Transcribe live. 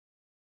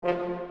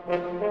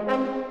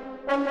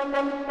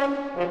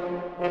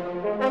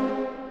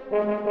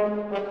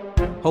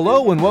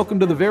Hello and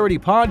welcome to the Verity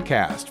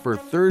Podcast for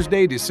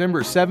Thursday,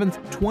 December 7th,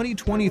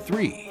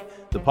 2023,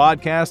 the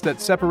podcast that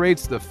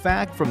separates the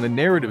fact from the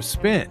narrative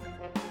spin.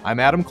 I'm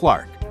Adam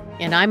Clark.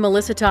 And I'm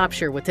Melissa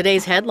Topshire with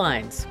today's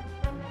headlines.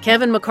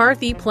 Kevin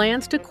McCarthy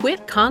plans to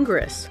quit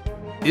Congress.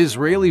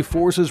 Israeli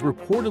forces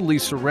reportedly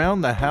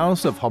surround the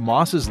house of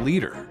Hamas's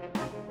leader.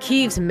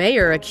 Kyiv's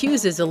mayor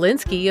accuses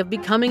Zelensky of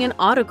becoming an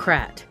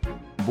autocrat.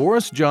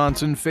 Boris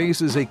Johnson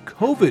faces a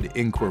COVID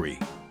inquiry.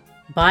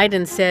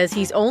 Biden says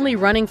he's only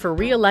running for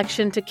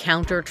re-election to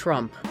counter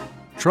Trump.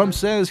 Trump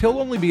says he'll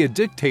only be a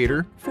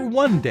dictator for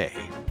one day.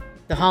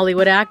 The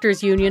Hollywood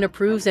Actors Union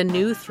approves a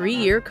new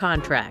 3-year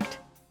contract.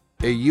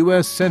 A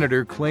U.S.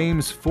 senator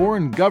claims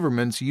foreign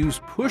governments use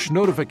push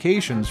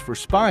notifications for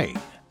spying.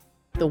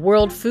 The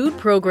World Food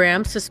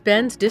Program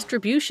suspends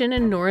distribution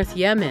in North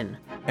Yemen.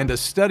 And a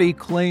study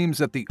claims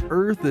that the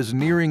Earth is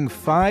nearing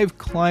 5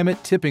 climate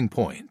tipping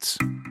points.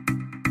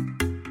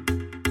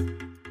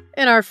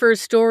 In our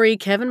first story,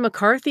 Kevin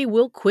McCarthy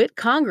will quit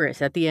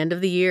Congress at the end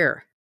of the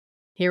year.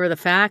 Here are the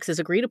facts as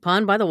agreed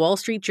upon by the Wall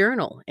Street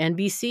Journal,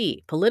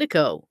 NBC,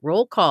 Politico,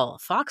 Roll Call,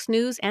 Fox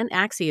News, and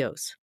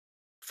Axios.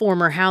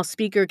 Former House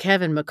Speaker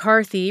Kevin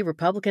McCarthy,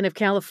 Republican of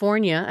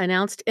California,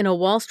 announced in a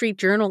Wall Street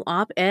Journal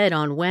op-ed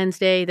on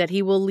Wednesday that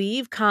he will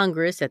leave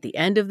Congress at the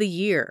end of the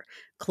year,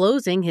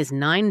 closing his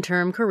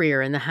 9-term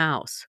career in the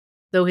House.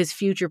 Though his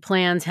future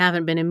plans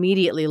haven't been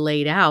immediately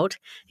laid out,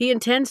 he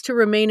intends to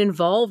remain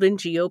involved in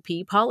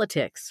GOP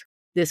politics.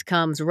 This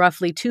comes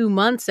roughly 2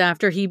 months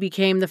after he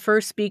became the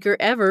first speaker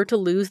ever to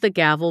lose the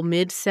gavel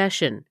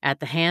mid-session at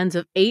the hands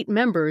of 8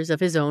 members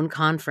of his own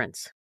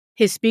conference.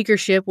 His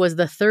speakership was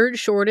the 3rd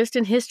shortest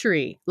in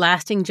history,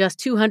 lasting just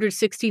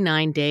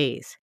 269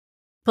 days.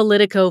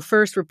 Politico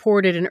first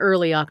reported in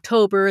early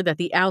October that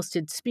the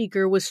ousted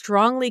speaker was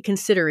strongly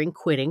considering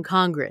quitting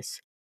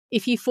Congress.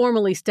 If he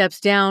formally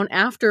steps down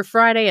after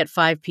Friday at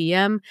 5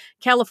 p.m.,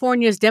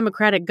 California's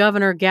Democratic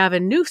Governor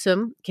Gavin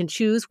Newsom can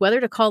choose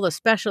whether to call a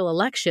special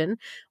election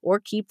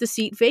or keep the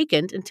seat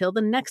vacant until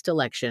the next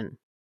election.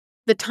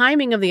 The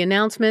timing of the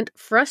announcement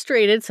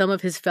frustrated some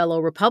of his fellow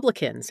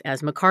Republicans,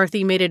 as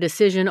McCarthy made a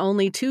decision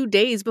only 2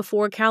 days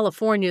before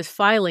California's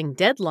filing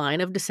deadline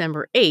of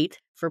December 8th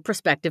for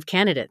prospective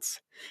candidates.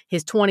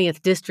 His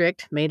 20th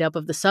district, made up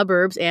of the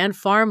suburbs and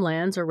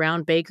farmlands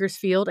around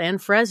Bakersfield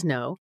and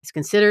Fresno, is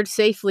considered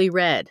safely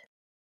red.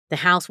 The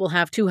House will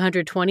have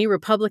 220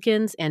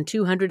 Republicans and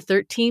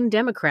 213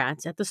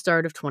 Democrats at the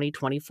start of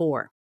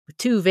 2024, with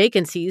 2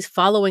 vacancies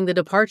following the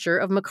departure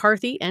of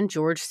McCarthy and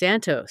George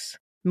Santos,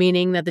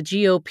 meaning that the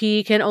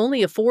GOP can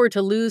only afford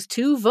to lose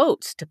 2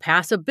 votes to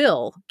pass a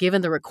bill,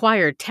 given the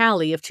required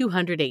tally of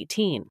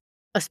 218.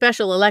 A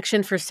special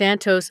election for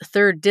Santos'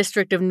 3rd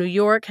District of New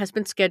York has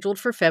been scheduled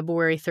for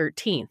February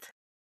 13th.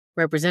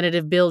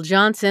 Representative Bill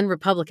Johnson,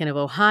 Republican of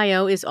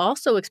Ohio, is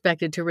also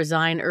expected to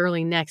resign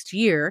early next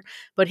year,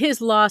 but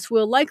his loss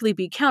will likely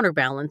be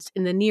counterbalanced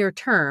in the near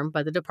term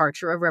by the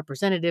departure of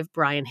Representative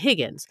Brian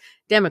Higgins,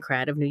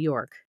 Democrat of New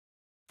York.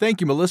 Thank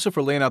you, Melissa,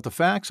 for laying out the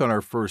facts on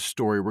our first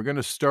story. We're going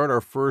to start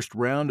our first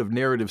round of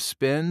narrative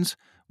spins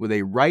with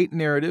a right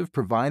narrative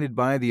provided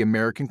by the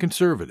American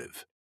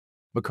Conservative.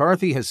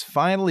 McCarthy has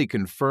finally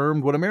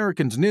confirmed what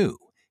Americans knew.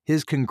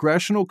 His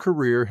congressional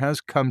career has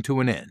come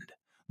to an end.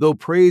 Though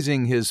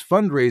praising his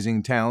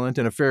fundraising talent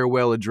in a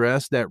farewell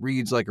address that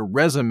reads like a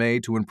resume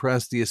to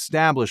impress the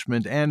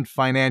establishment and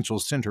financial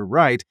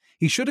center-right,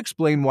 he should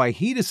explain why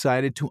he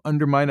decided to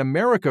undermine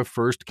America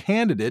First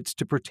candidates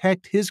to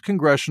protect his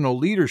congressional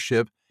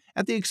leadership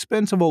at the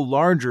expense of a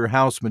larger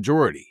House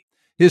majority.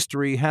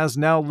 History has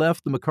now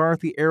left the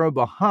McCarthy era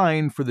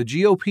behind for the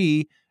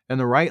GOP and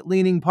the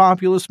right-leaning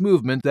populist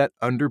movement that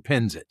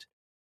underpins it.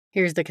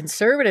 Here's the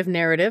conservative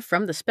narrative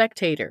from The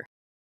Spectator.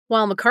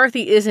 While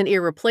McCarthy isn't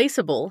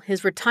irreplaceable,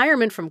 his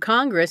retirement from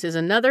Congress is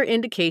another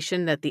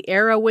indication that the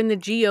era when the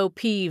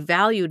GOP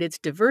valued its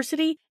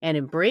diversity and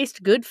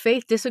embraced good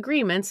faith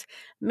disagreements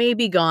may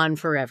be gone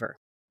forever.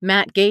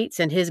 Matt Gaetz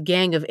and his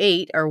Gang of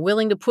 8 are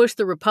willing to push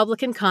the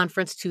Republican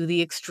conference to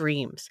the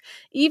extremes,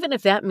 even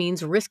if that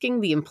means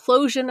risking the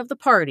implosion of the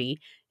party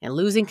and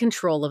losing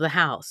control of the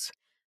House.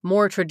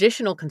 More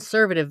traditional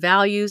conservative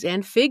values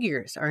and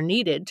figures are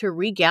needed to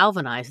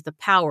re-galvanize the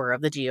power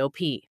of the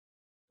GOP.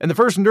 And the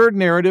first nerd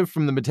narrative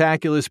from the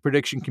Metaculus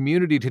prediction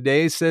community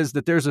today says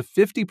that there's a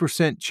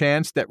 50%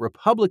 chance that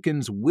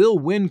Republicans will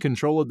win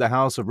control of the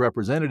House of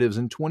Representatives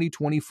in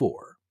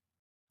 2024.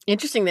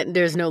 Interesting that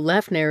there's no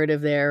left narrative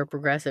there,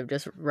 progressive,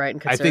 just right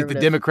and conservative. I think the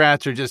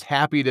Democrats are just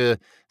happy to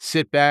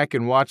sit back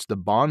and watch the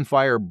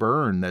bonfire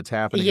burn that's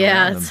happening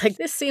around them. It's like,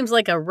 this seems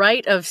like a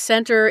right of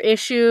center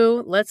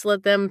issue. Let's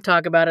let them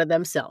talk about it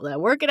themselves.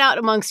 Work it out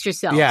amongst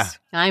yourselves. Yeah.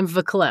 I'm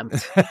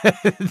verklempt.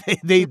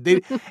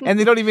 And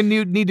they don't even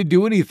need to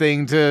do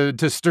anything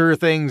to stir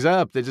things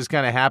up. It just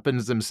kind of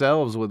happens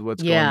themselves with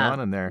what's going on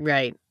in there.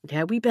 Right.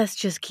 Yeah, we best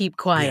just keep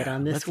quiet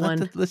on this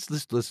one. Let's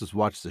just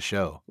watch the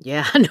show.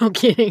 Yeah, no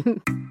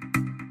kidding.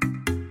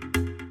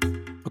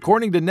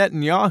 According to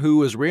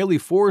Netanyahu, Israeli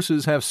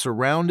forces have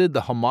surrounded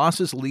the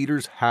Hamas's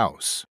leader's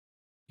house.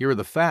 Here are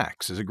the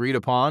facts as agreed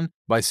upon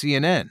by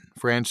CNN,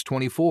 France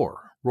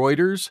 24,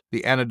 Reuters,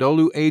 the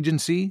Anadolu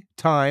Agency,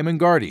 Time, and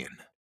Guardian.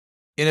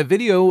 In a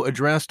video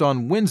addressed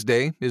on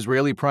Wednesday,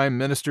 Israeli Prime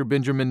Minister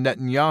Benjamin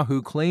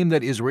Netanyahu claimed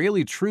that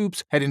Israeli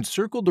troops had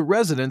encircled the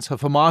residence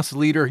of Hamas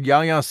leader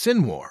Yahya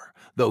Sinwar,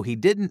 though he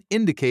didn't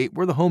indicate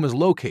where the home is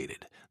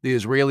located. The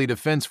Israeli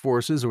Defense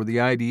Forces, or the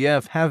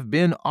IDF, have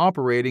been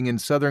operating in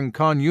southern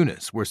Khan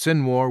Yunis, where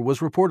Sinwar was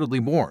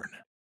reportedly born.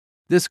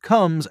 This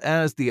comes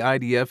as the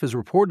IDF is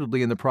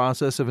reportedly in the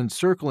process of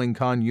encircling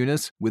Khan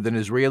Yunis, with an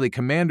Israeli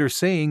commander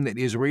saying that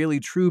Israeli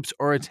troops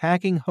are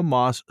attacking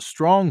Hamas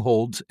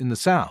strongholds in the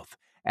south,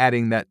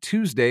 adding that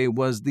Tuesday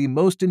was the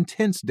most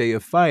intense day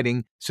of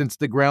fighting since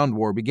the ground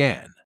war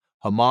began.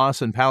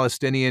 Hamas and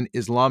Palestinian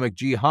Islamic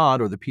Jihad,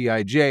 or the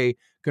PIJ,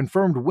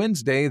 confirmed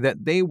Wednesday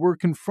that they were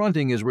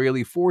confronting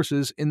Israeli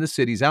forces in the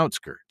city's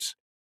outskirts.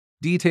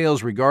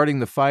 Details regarding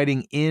the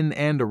fighting in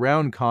and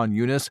around Khan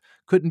Yunis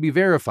couldn't be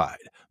verified,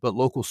 but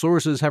local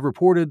sources have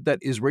reported that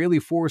Israeli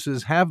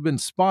forces have been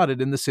spotted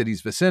in the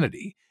city's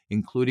vicinity,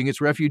 including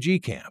its refugee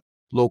camp.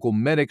 Local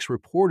medics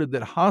reported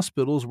that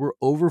hospitals were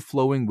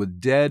overflowing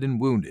with dead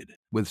and wounded,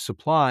 with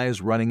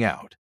supplies running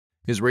out.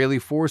 Israeli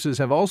forces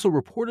have also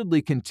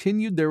reportedly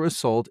continued their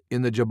assault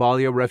in the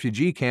Jabalia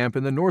refugee camp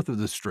in the north of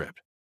the Strip.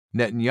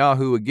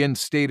 Netanyahu again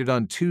stated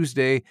on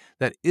Tuesday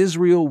that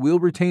Israel will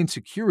retain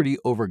security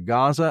over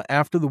Gaza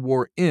after the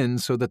war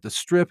ends so that the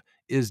Strip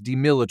is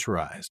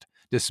demilitarized,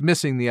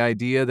 dismissing the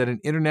idea that an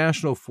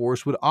international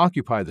force would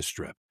occupy the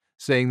Strip,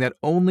 saying that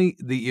only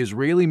the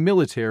Israeli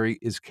military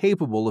is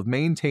capable of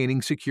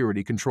maintaining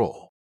security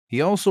control. He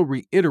also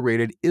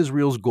reiterated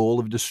Israel's goal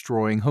of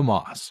destroying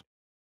Hamas.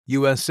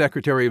 U.S.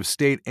 Secretary of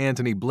State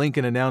Antony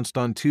Blinken announced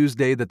on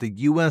Tuesday that the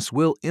U.S.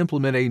 will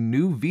implement a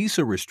new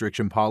visa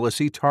restriction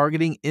policy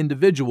targeting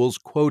individuals,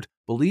 quote,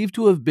 believed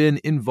to have been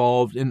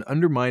involved in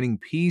undermining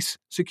peace,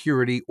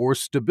 security, or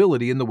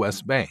stability in the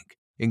West Bank,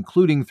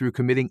 including through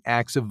committing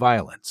acts of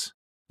violence.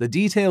 The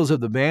details of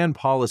the ban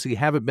policy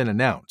haven't been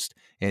announced,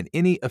 and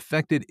any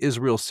affected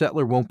Israel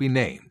settler won't be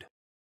named.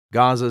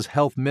 Gaza's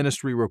health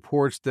ministry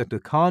reports that the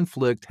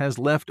conflict has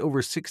left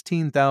over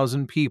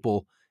 16,000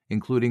 people,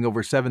 including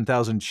over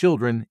 7,000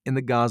 children, in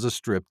the Gaza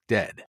Strip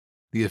dead.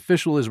 The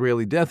official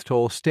Israeli death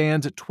toll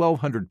stands at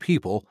 1,200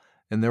 people,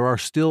 and there are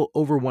still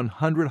over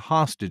 100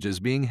 hostages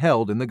being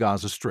held in the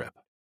Gaza Strip.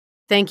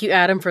 Thank you,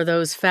 Adam, for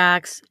those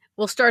facts.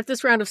 We'll start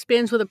this round of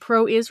spins with a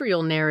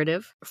pro-Israel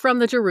narrative from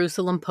the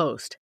Jerusalem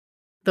Post.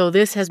 Though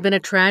this has been a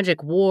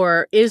tragic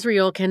war,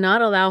 Israel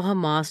cannot allow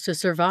Hamas to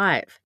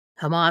survive.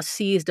 Hamas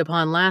seized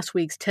upon last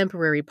week's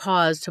temporary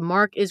pause to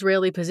mark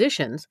Israeli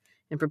positions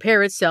and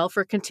prepare itself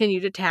for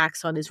continued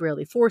attacks on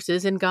Israeli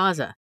forces in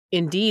Gaza.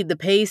 Indeed, the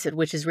pace at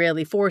which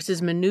Israeli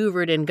forces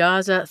maneuvered in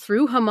Gaza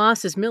threw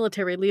Hamas's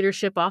military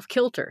leadership off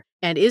kilter,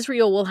 and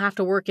Israel will have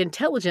to work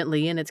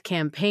intelligently in its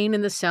campaign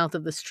in the south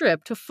of the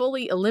Strip to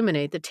fully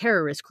eliminate the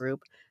terrorist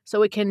group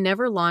so it can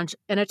never launch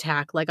an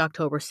attack like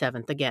October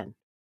 7th again.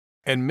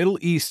 And Middle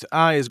East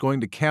Eye is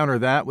going to counter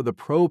that with a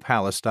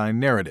pro-Palestine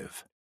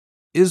narrative.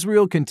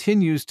 Israel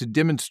continues to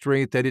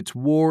demonstrate that its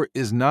war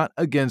is not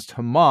against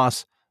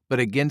Hamas, but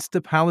against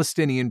the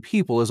Palestinian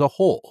people as a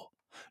whole.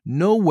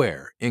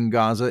 Nowhere in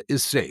Gaza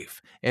is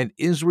safe, and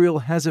Israel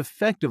has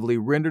effectively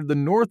rendered the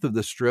north of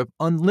the Strip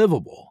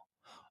unlivable.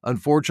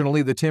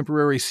 Unfortunately, the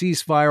temporary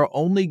ceasefire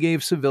only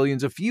gave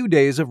civilians a few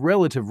days of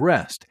relative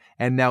rest,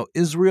 and now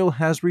Israel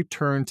has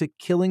returned to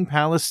killing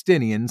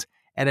Palestinians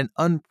at an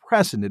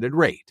unprecedented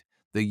rate.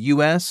 The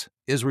U.S.,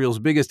 Israel's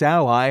biggest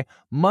ally,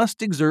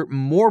 must exert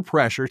more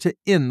pressure to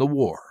end the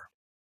war.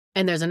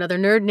 And there's another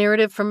nerd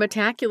narrative from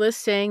Metaculus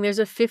saying there's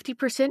a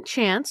 50%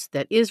 chance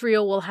that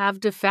Israel will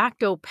have de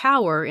facto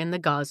power in the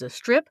Gaza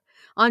Strip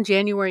on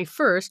January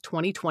 1st,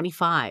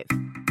 2025.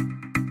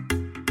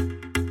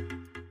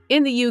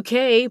 In the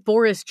UK,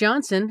 Boris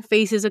Johnson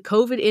faces a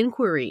COVID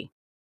inquiry.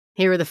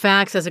 Here are the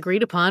facts as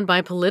agreed upon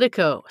by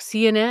Politico,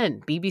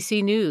 CNN,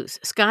 BBC News,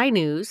 Sky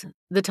News,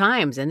 The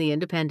Times, and The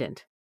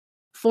Independent.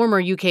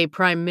 Former UK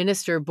Prime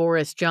Minister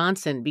Boris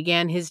Johnson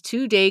began his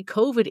 2-day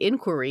COVID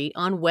inquiry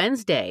on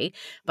Wednesday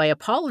by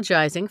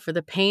apologizing for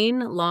the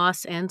pain,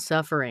 loss, and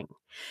suffering.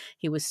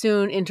 He was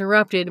soon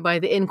interrupted by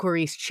the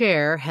inquiry's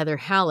chair, Heather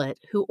Hallett,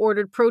 who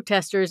ordered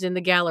protesters in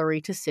the gallery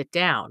to sit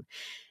down,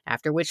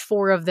 after which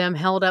 4 of them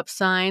held up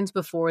signs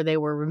before they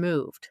were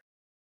removed.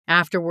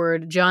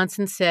 Afterward,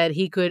 Johnson said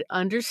he could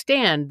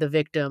understand the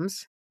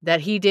victims,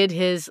 that he did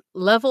his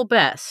level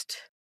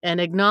best, and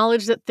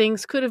acknowledged that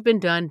things could have been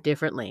done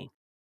differently.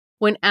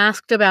 When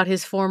asked about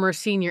his former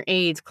senior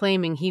aides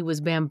claiming he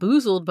was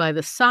bamboozled by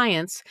the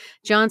science,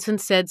 Johnson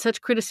said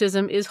such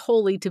criticism is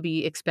wholly to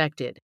be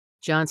expected.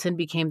 Johnson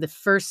became the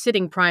first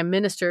sitting prime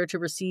minister to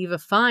receive a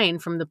fine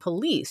from the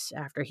police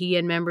after he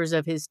and members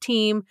of his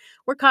team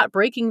were caught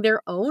breaking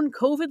their own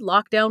COVID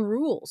lockdown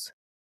rules.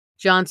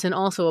 Johnson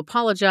also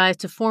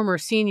apologized to former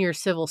senior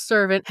civil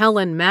servant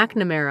Helen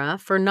McNamara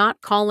for not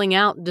calling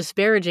out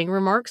disparaging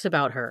remarks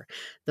about her,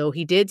 though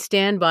he did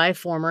stand by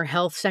former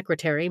Health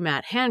Secretary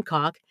Matt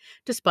Hancock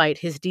despite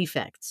his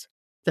defects.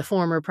 The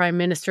former prime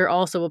minister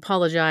also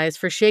apologized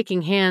for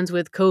shaking hands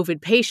with COVID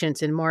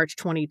patients in March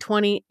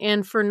 2020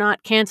 and for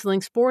not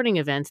canceling sporting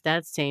events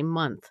that same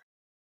month.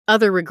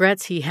 Other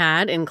regrets he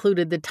had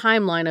included the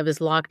timeline of his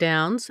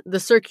lockdowns, the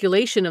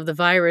circulation of the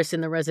virus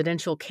in the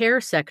residential care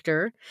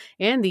sector,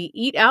 and the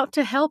Eat Out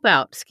to Help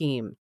Out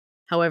scheme.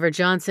 However,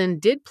 Johnson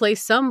did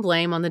place some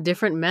blame on the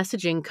different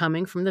messaging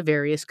coming from the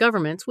various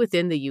governments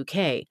within the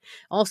UK,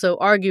 also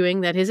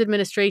arguing that his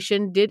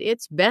administration did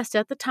its best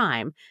at the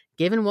time,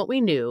 given what we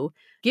knew,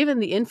 given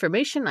the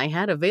information I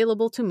had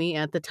available to me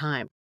at the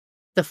time.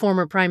 The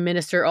former prime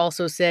minister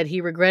also said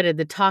he regretted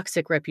the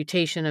toxic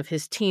reputation of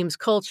his team's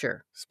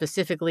culture,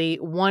 specifically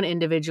one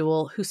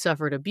individual who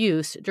suffered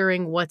abuse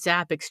during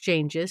WhatsApp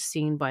exchanges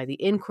seen by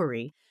the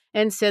inquiry,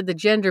 and said the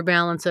gender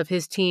balance of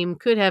his team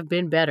could have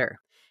been better.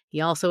 He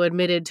also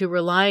admitted to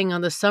relying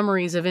on the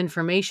summaries of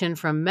information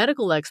from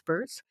medical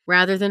experts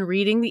rather than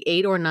reading the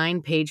 8 or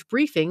 9-page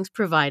briefings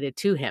provided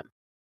to him.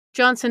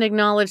 Johnson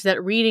acknowledged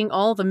that reading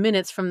all the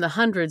minutes from the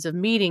hundreds of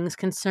meetings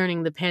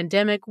concerning the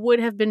pandemic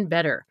would have been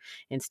better,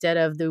 instead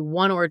of the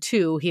 1 or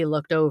 2 he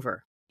looked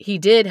over. He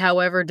did,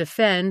 however,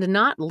 defend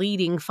not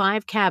leading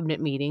 5 cabinet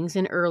meetings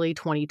in early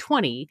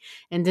 2020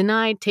 and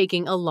denied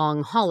taking a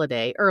long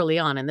holiday early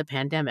on in the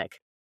pandemic.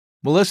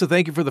 Melissa,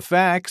 thank you for the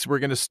facts. We're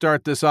going to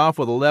start this off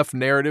with a left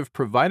narrative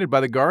provided by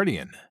The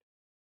Guardian.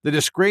 The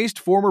disgraced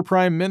former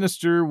prime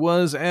minister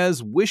was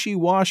as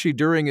wishy-washy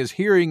during his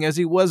hearing as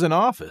he was in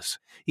office.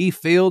 He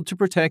failed to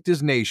protect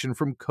his nation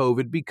from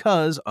COVID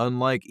because,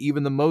 unlike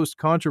even the most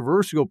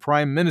controversial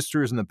prime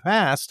ministers in the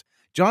past,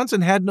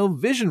 Johnson had no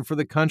vision for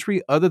the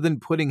country other than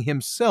putting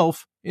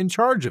himself in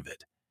charge of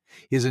it.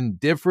 His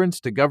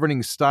indifference to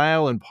governing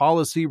style and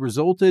policy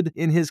resulted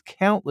in his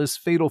countless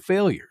fatal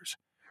failures,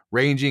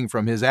 ranging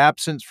from his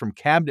absence from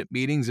cabinet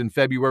meetings in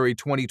February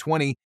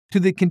 2020 to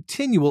the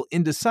continual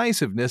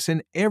indecisiveness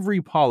in every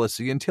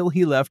policy until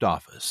he left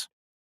office.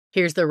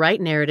 Here's the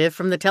right narrative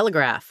from The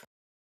Telegraph.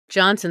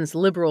 Johnson's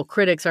liberal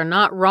critics are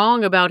not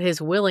wrong about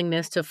his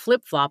willingness to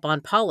flip-flop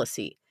on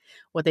policy.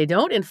 What they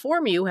don't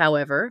inform you,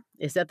 however,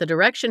 is that the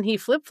direction he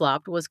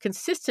flip-flopped was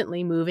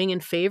consistently moving in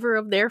favor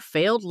of their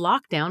failed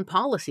lockdown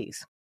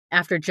policies.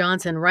 After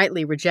Johnson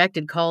rightly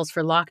rejected calls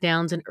for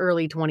lockdowns in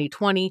early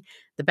 2020,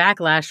 the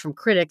backlash from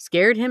critics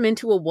scared him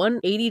into a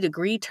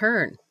 180-degree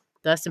turn,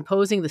 thus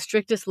imposing the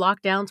strictest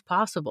lockdowns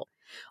possible.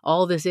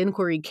 All this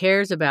inquiry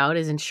cares about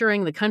is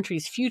ensuring the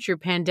country's future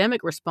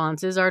pandemic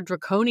responses are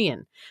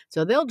draconian,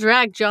 so they'll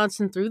drag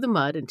Johnson through the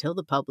mud until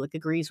the public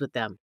agrees with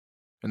them.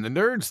 And the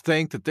nerds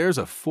think that there's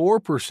a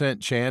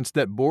 4% chance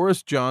that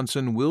Boris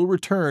Johnson will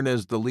return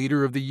as the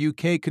leader of the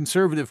UK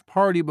Conservative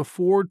Party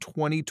before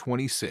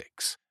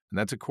 2026. And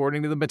that's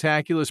according to the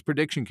Metaculus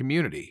prediction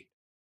community.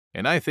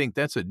 And I think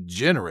that's a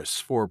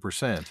generous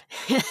 4%.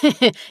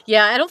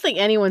 Yeah, I don't think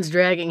anyone's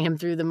dragging him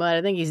through the mud.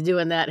 I think he's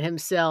doing that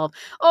himself.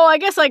 Oh, I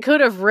guess I could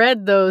have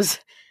read those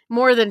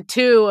more than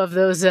 2 of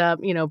those,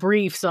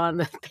 briefs on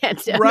the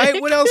pandemic.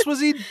 Right? What else was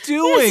he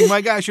doing?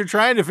 My gosh, you're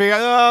trying to figure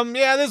out,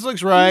 yeah, this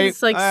looks right.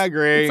 I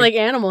agree. It's like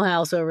Animal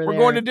House over there. We're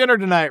going to dinner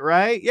tonight,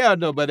 right? Yeah,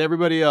 no, but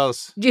everybody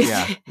else.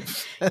 Yeah.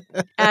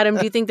 Adam,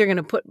 do you think they're going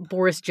to put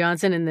Boris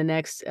Johnson in the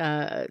next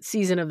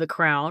season of The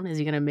Crown? Is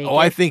he going to make it?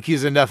 I think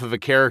he's enough of a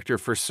character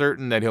for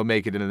certain that he'll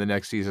make it into the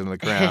next season of The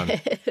Crown.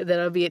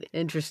 That'll be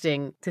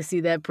interesting to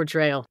see that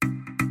portrayal.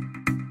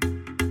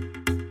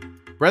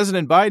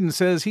 President Biden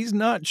says he's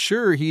not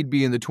sure he'd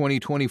be in the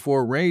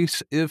 2024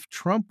 race if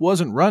Trump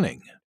wasn't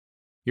running.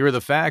 Here are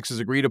the facts as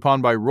agreed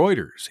upon by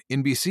Reuters,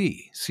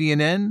 NBC,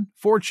 CNN,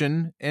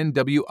 Fortune, and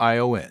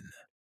WION.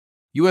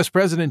 U.S.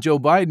 President Joe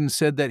Biden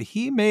said that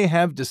he may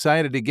have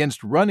decided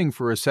against running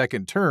for a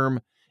second term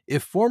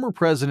if former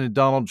President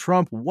Donald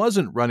Trump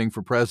wasn't running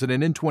for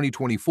president in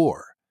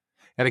 2024.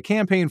 At a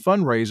campaign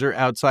fundraiser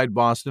outside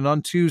Boston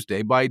on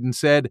Tuesday, Biden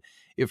said,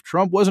 "If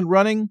Trump wasn't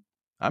running,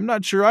 I'm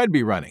not sure I'd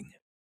be running."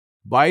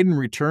 Biden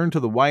returned to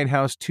the White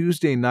House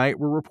Tuesday night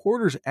where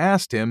reporters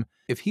asked him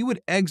if he would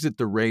exit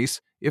the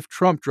race if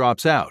Trump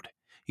drops out.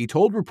 He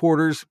told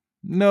reporters,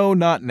 "No,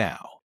 not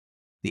now."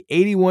 The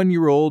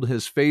 81-year-old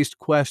has faced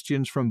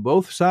questions from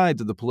both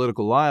sides of the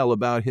political aisle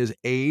about his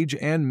age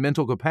and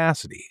mental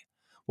capacity.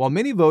 While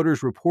many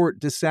voters report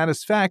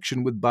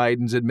dissatisfaction with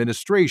Biden's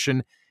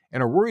administration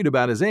and are worried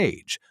about his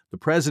age, the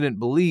president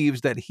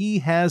believes that he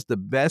has the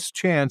best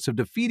chance of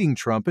defeating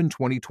Trump in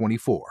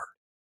 2024.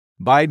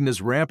 Biden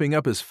is ramping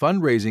up his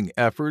fundraising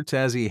efforts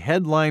as he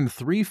headlined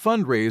 3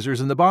 fundraisers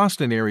in the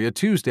Boston area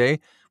Tuesday,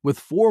 with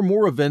 4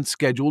 more events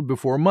scheduled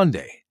before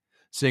Monday.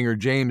 Singer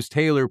James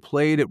Taylor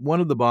played at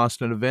one of the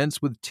Boston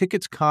events with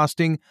tickets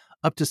costing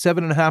up to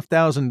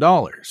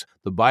 $7,500.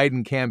 The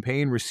Biden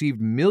campaign received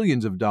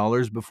millions of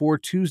dollars before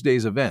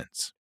Tuesday's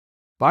events.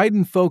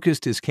 Biden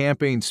focused his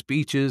campaign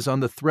speeches on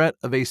the threat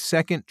of a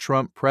second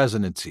Trump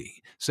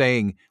presidency,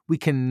 saying, "We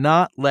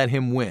cannot let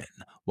him win.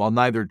 While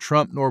neither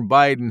Trump nor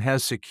Biden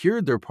has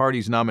secured their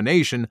party's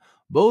nomination,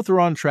 both are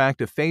on track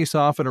to face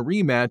off in a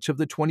rematch of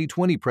the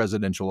 2020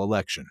 presidential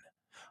election.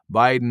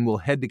 Biden will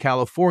head to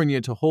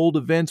California to hold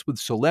events with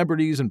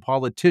celebrities and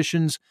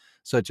politicians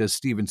such as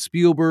Steven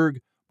Spielberg,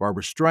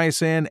 Barbra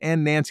Streisand,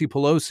 and Nancy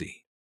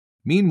Pelosi.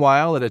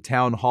 Meanwhile, at a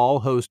town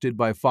hall hosted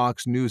by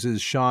Fox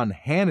News' Sean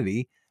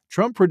Hannity,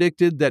 Trump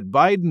predicted that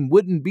Biden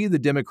wouldn't be the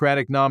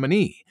Democratic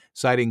nominee,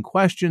 citing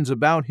questions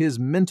about his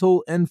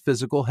mental and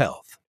physical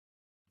health.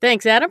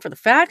 Thanks, Adam, for the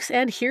facts,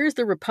 and here's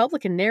the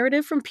Republican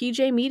narrative from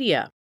PJ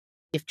Media.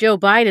 If Joe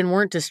Biden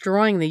weren't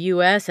destroying the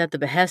U.S. at the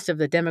behest of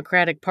the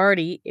Democratic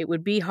Party, it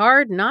would be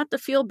hard not to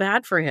feel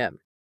bad for him.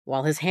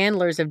 While his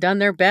handlers have done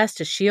their best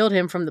to shield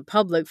him from the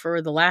public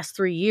for the last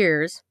 3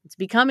 years, it's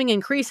becoming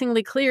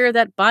increasingly clear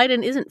that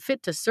Biden isn't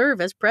fit to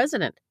serve as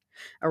president,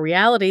 a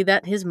reality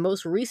that his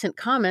most recent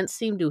comments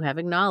seem to have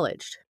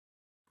acknowledged.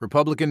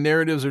 Republican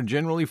narratives are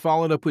generally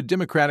followed up with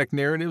Democratic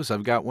narratives.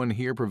 I've got one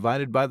here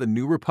provided by the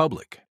New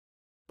Republic.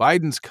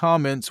 Biden's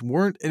comments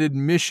weren't an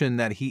admission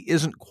that he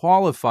isn't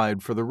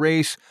qualified for the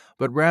race,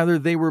 but rather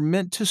they were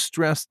meant to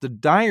stress the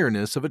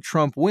direness of a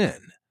Trump win.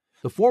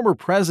 The former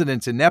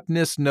president's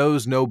ineptness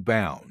knows no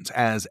bounds,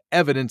 as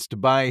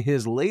evidenced by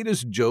his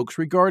latest jokes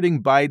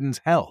regarding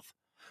Biden's health.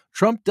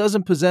 Trump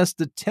doesn't possess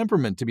the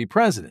temperament to be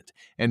president,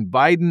 and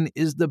Biden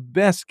is the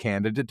best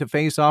candidate to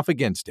face off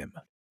against him.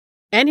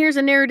 And here's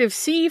a narrative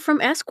C from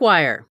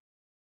Esquire.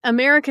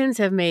 Americans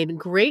have made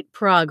great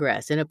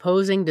progress in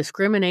opposing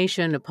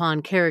discrimination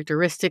upon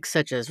characteristics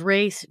such as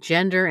race,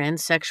 gender,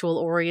 and sexual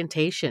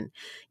orientation.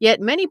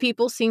 Yet many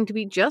people seem to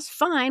be just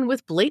fine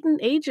with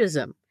blatant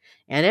ageism.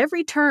 At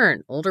every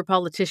turn, older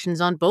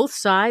politicians on both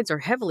sides are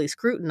heavily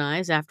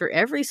scrutinized after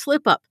every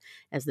slip-up,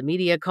 as the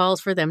media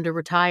calls for them to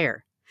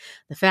retire.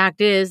 The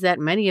fact is that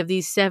many of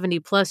these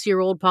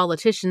 70-plus-year-old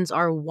politicians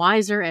are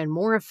wiser and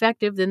more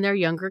effective than their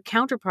younger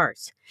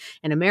counterparts,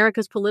 and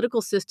America's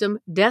political system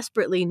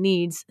desperately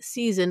needs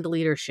seasoned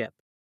leadership.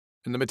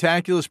 And the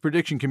Metaculous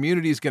prediction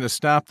community is going to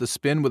stop the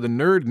spin with a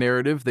nerd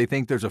narrative. They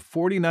think there's a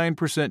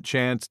 49%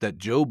 chance that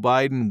Joe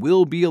Biden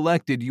will be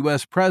elected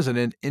U.S.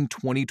 president in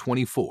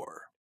 2024.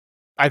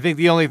 I think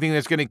the only thing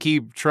that's going to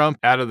keep Trump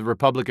out of the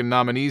Republican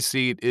nominee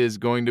seat is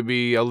going to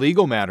be a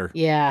legal matter.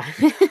 Yeah.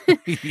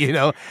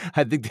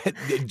 I think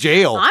that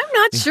jail. I'm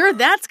not sure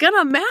that's going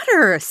to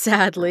matter,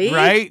 sadly.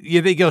 Right?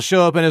 You think he'll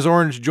show up in his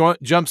orange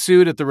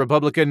jumpsuit at the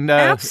Republican?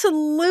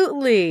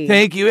 Absolutely.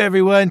 Thank you,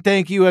 everyone.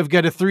 Thank you. I've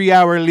got a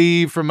 3-hour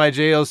leave from my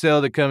jail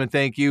cell to come and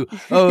thank you.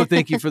 Oh,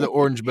 thank you for the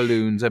orange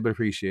balloons. I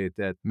appreciate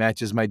that.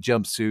 Matches my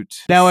jumpsuit.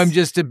 Now I'm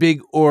just a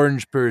big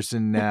orange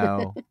person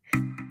now.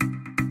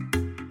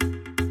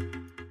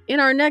 In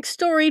our next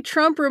story,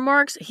 Trump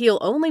remarks he'll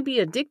only be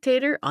a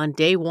dictator on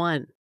day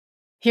one.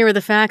 Here are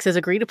the facts as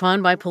agreed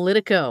upon by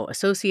Politico,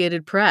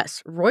 Associated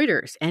Press,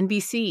 Reuters,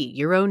 NBC,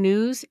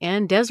 Euronews,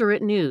 and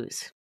Deseret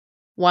News.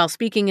 While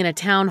speaking in a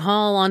town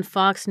hall on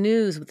Fox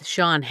News with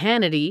Sean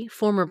Hannity,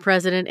 former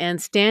president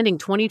and standing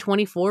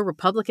 2024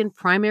 Republican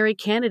primary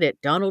candidate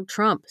Donald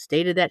Trump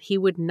stated that he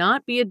would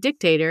not be a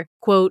dictator,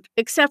 quote,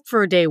 except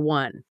for day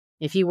one,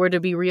 if he were to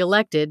be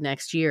reelected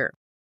next year.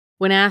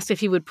 When asked if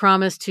he would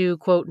promise to,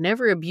 quote,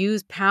 never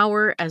abuse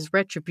power as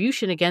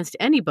retribution against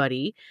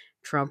anybody,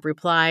 Trump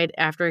replied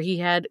after he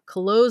had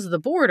closed the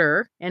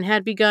border and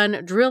had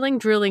begun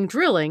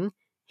drilling,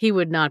 he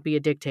would not be a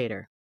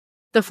dictator.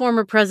 The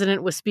former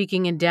president was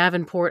speaking in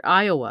Davenport,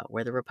 Iowa,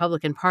 where the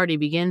Republican Party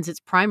begins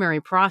its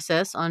primary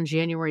process on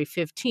January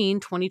 15,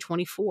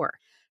 2024.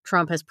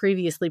 Trump has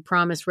previously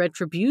promised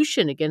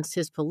retribution against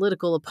his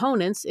political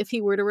opponents if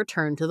he were to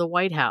return to the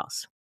White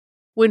House.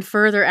 When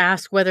further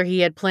asked whether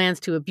he had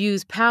plans to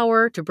abuse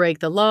power, to break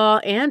the law,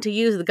 and to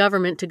use the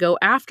government to go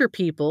after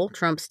people,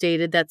 Trump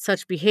stated that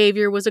such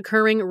behavior was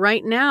occurring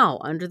right now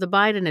under the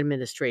Biden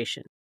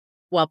administration.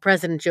 While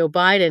President Joe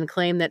Biden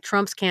claimed that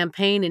Trump's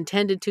campaign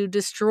intended to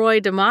destroy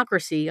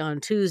democracy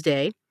on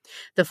Tuesday,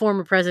 the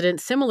former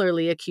president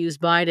similarly accused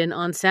Biden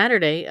on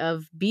Saturday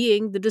of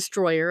being the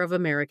destroyer of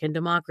American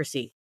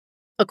democracy.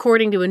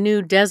 According to a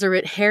new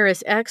Deseret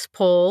Harris X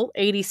poll,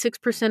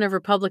 86% of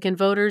Republican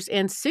voters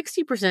and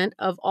 60%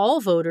 of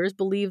all voters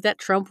believe that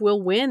Trump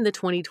will win the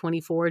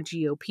 2024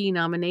 GOP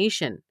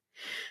nomination.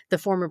 The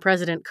former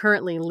president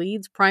currently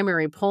leads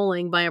primary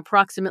polling by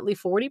approximately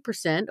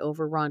 40%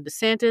 over Ron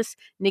DeSantis,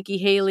 Nikki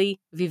Haley,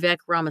 Vivek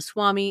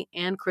Ramaswamy,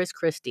 and Chris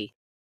Christie.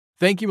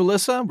 Thank you,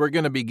 Melissa. We're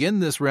going to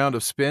begin this round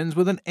of spins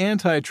with an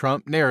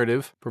anti-Trump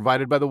narrative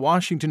provided by the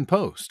Washington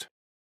Post.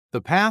 The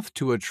path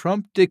to a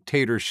Trump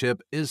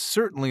dictatorship is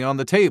certainly on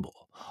the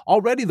table.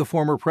 Already, the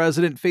former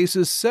president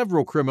faces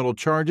several criminal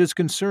charges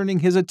concerning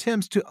his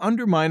attempts to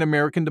undermine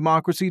American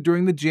democracy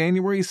during the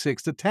January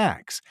 6th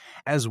attacks,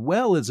 as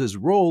well as his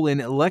role in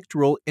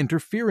electoral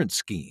interference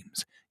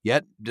schemes.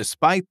 Yet,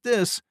 despite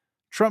this,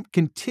 Trump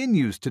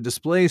continues to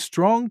display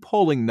strong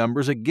polling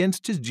numbers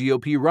against his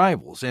GOP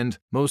rivals and,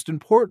 most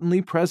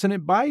importantly,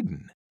 President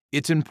Biden.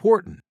 It's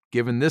important,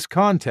 given this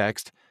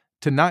context,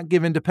 to not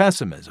give in to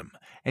pessimism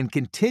and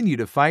continue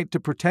to fight to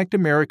protect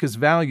America's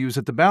values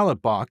at the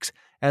ballot box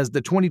as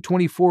the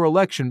 2024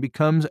 election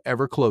becomes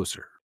ever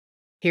closer.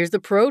 Here's the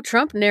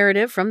pro-Trump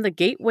narrative from the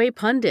Gateway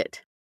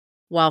Pundit.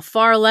 While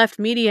far-left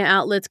media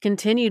outlets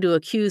continue to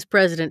accuse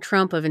President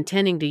Trump of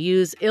intending to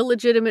use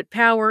illegitimate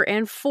power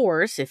and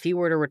force if he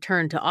were to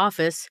return to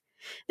office,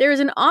 there is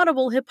an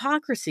audible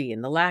hypocrisy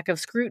in the lack of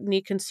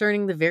scrutiny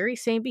concerning the very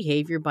same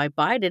behavior by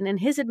Biden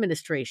and his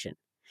administration.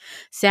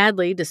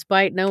 Sadly,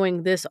 despite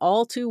knowing this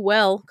all too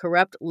well,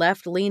 corrupt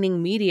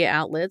left-leaning media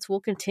outlets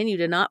will continue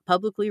to not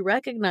publicly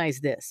recognize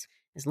this.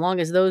 As long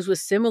as those with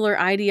similar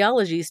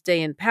ideologies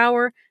stay in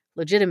power,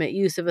 legitimate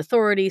use of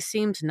authority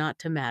seems not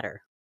to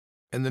matter.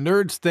 And the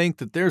nerds think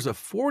that there's a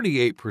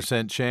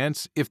 48%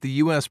 chance if the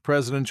U.S.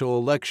 presidential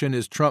election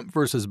is Trump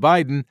versus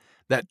Biden,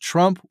 that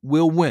Trump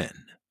will win.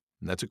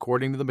 And that's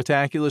according to the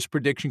Metaculus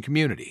prediction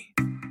community.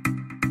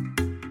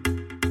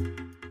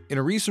 In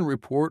a recent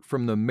report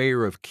from the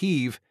mayor of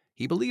Kyiv,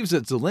 he believes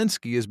that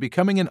Zelensky is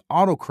becoming an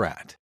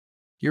autocrat.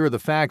 Here are the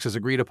facts as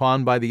agreed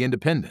upon by The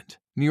Independent,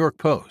 New York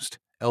Post,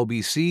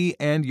 LBC,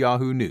 and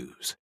Yahoo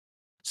News.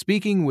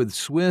 Speaking with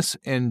Swiss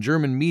and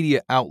German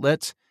media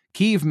outlets,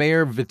 Kyiv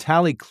Mayor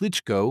Vitaly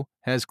Klitschko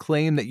has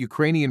claimed that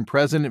Ukrainian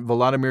President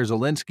Volodymyr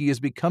Zelensky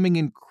is becoming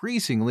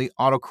increasingly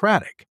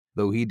autocratic,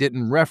 though he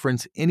didn't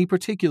reference any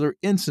particular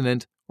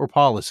incident or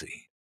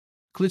policy.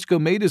 Klitschko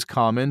made his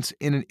comments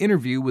in an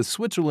interview with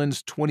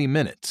Switzerland's 20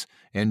 Minutes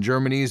and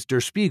Germany's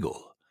Der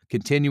Spiegel,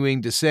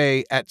 continuing to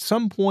say, at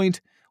some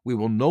point, we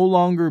will no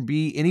longer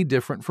be any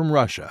different from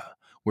Russia,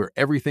 where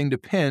everything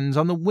depends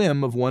on the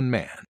whim of one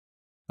man.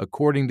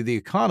 According to The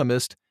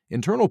Economist,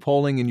 internal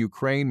polling in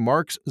Ukraine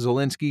marks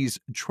Zelensky's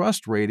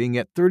trust rating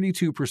at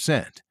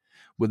 32%,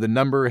 with the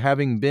number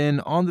having been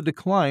on the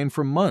decline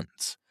for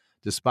months.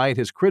 Despite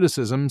his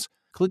criticisms,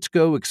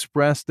 Klitschko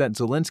expressed that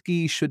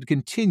Zelensky should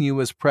continue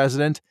as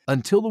president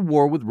until the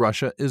war with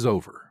Russia is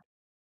over.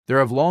 There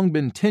have long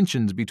been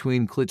tensions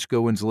between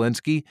Klitschko and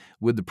Zelensky,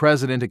 with the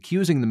president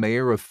accusing the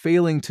mayor of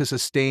failing to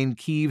sustain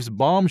Kyiv's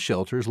bomb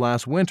shelters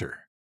last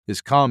winter. His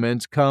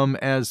comments come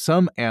as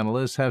some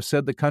analysts have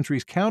said the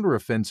country's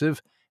counteroffensive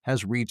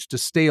has reached a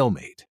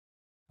stalemate.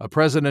 A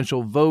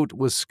presidential vote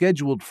was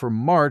scheduled for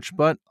March,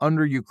 but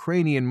under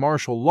Ukrainian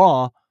martial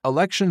law,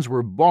 elections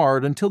were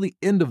barred until the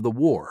end of the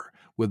war,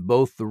 with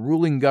both the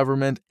ruling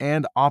government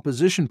and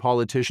opposition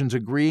politicians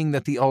agreeing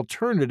that the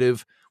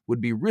alternative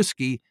would be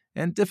risky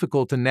and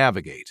difficult to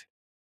navigate.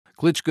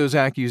 Klitschko's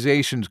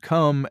accusations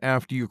come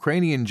after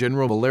Ukrainian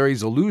General Valery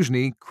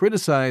Zaluzhny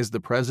criticized the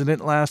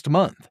president last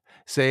month,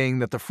 saying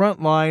that the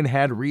front line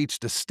had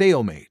reached a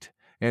stalemate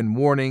and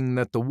warning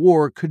that the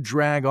war could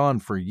drag on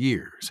for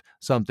years,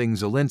 something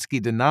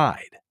Zelensky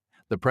denied.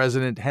 The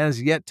president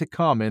has yet to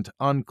comment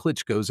on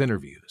Klitschko's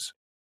interviews.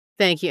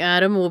 Thank you,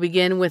 Adam. We'll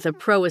begin with a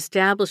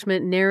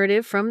pro-establishment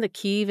narrative from the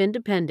Kyiv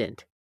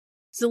Independent.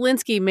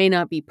 Zelensky may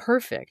not be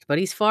perfect, but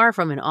he's far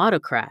from an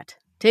autocrat.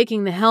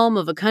 Taking the helm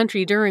of a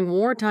country during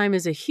wartime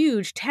is a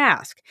huge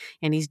task,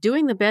 and he's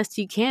doing the best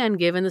he can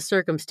given the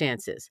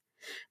circumstances.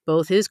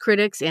 Both his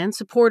critics and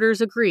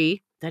supporters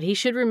agree that he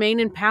should remain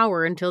in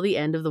power until the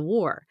end of the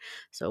war.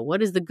 So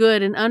what is the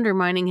good in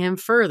undermining him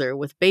further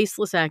with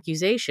baseless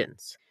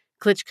accusations?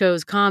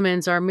 Klitschko's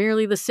comments are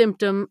merely the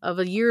symptom of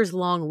a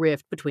years-long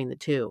rift between the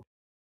two.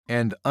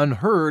 And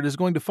Unheard is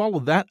going to follow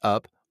that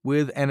up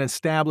with an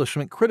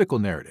establishment-critical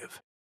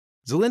narrative.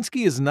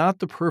 Zelensky is not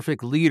the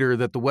perfect leader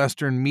that the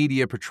Western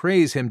media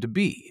portrays him to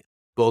be.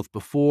 Both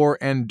before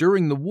and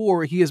during the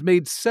war, he has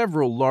made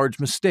several large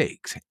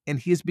mistakes, and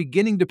he is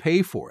beginning to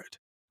pay for it.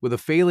 With a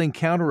failing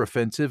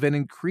counteroffensive and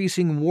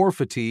increasing war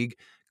fatigue,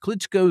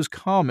 Klitschko's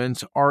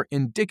comments are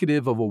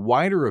indicative of a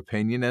wider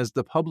opinion as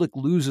the public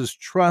loses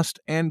trust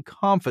and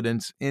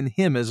confidence in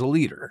him as a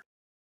leader.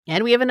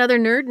 And we have another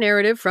nerd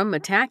narrative from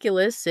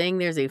Metaculus saying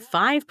there's a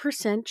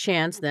 5%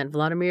 chance that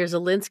Volodymyr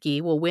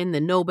Zelensky will win the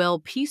Nobel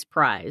Peace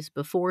Prize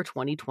before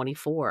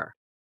 2024.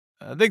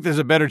 I think there's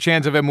a better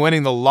chance of him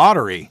winning the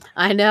lottery.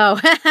 I know.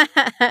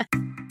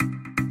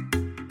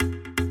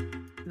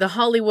 The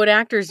Hollywood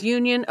Actors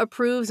Union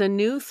approves a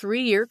new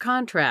 3-year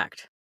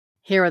contract.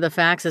 Here are the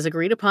facts as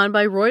agreed upon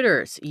by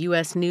Reuters,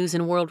 U.S. News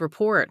and World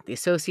Report, the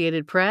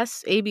Associated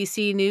Press,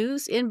 ABC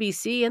News,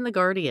 NBC, and The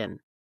Guardian.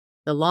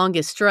 The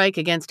longest strike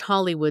against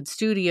Hollywood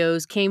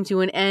studios came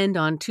to an end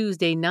on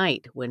Tuesday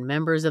night when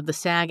members of the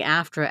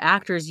SAG-AFTRA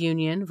Actors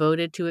Union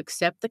voted to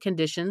accept the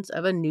conditions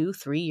of a new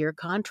 3-year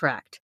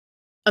contract.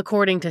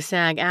 According to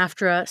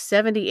SAG-AFTRA,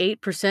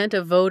 78%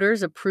 of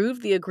voters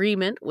approved the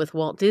agreement with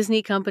Walt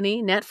Disney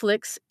Company,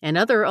 Netflix, and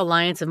other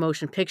Alliance of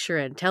Motion Picture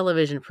and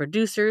Television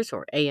Producers,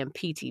 or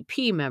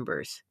AMPTP,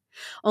 members.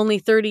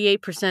 Only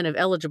 38% of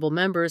eligible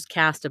members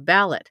cast a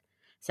ballot.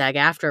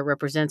 SAG-AFTRA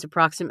represents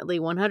approximately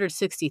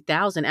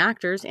 160,000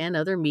 actors and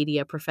other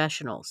media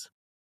professionals.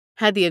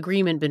 Had the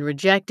agreement been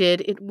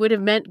rejected, it would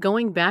have meant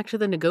going back to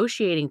the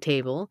negotiating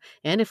table,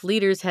 and if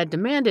leaders had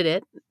demanded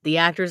it, the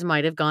actors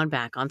might have gone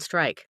back on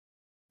strike.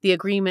 The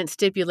agreement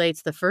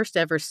stipulates the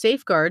first-ever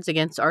safeguards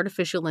against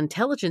artificial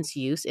intelligence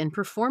use in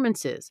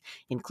performances,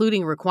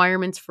 including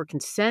requirements for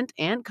consent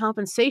and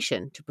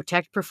compensation to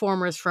protect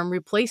performers from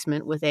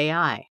replacement with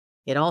AI.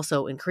 It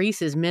also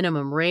increases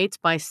minimum rates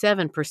by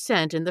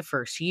 7% in the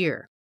first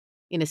year.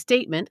 In a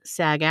statement,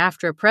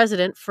 SAG-AFTRA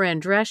President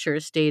Fran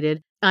Drescher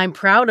stated, "I'm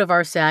proud of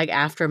our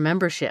SAG-AFTRA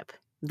membership.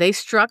 They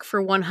struck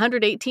for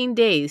 118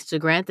 days to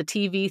grant the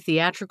TV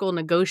Theatrical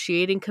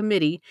Negotiating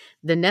Committee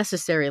the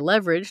necessary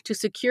leverage to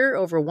secure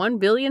over $1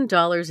 billion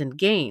in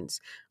gains,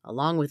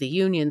 along with the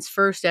union's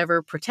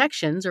first-ever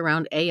protections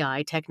around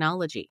AI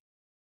technology."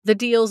 The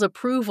deal's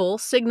approval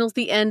signals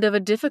the end of a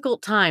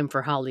difficult time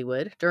for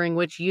Hollywood, during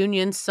which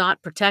unions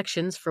sought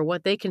protections for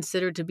what they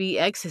considered to be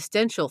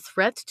existential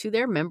threats to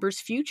their members'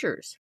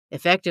 futures,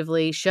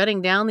 effectively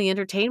shutting down the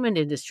entertainment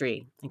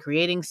industry and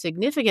creating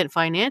significant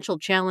financial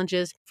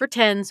challenges for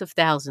tens of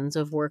thousands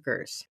of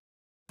workers.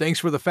 Thanks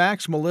for the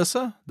facts,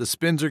 Melissa. The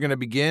spins are going to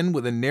begin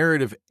with a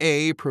narrative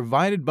A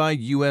provided by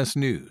U.S.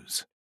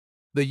 News.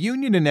 The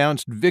union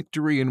announced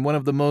victory in one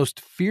of the most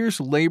fierce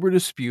labor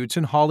disputes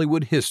in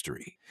Hollywood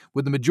history,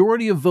 with the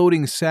majority of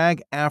voting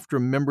SAG-AFTRA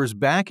members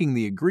backing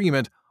the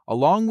agreement,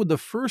 along with the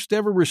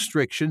first-ever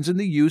restrictions in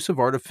the use of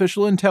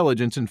artificial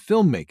intelligence in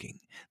filmmaking.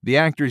 The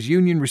actors'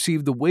 union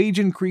received the wage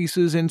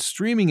increases and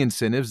streaming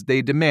incentives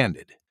they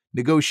demanded.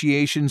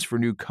 Negotiations for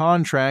new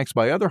contracts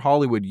by other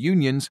Hollywood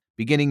unions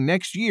beginning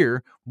next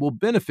year will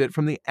benefit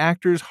from the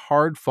actors'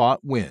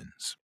 hard-fought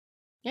wins.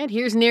 And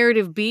here's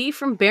narrative B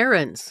from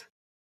Barron's.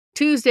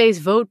 Tuesday's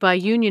vote by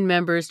union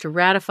members to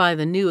ratify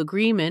the new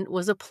agreement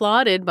was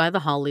applauded by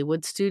the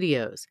Hollywood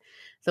studios.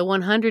 The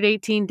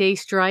 118-day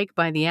strike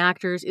by the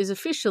actors is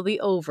officially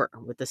over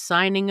with the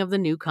signing of the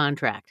new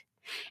contract.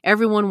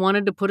 Everyone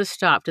wanted to put a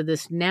stop to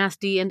this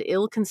nasty and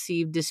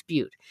ill-conceived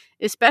dispute,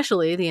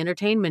 especially the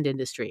entertainment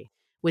industry.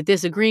 With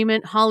this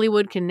agreement,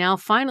 Hollywood can now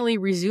finally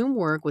resume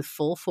work with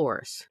full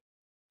force.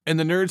 And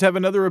the nerds have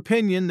another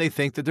opinion. They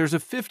think that there's a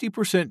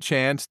 50%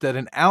 chance that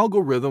an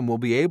algorithm will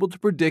be able to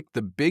predict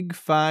the big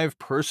 5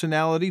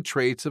 personality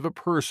traits of a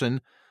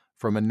person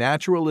from a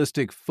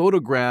naturalistic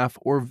photograph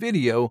or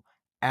video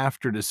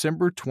after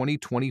December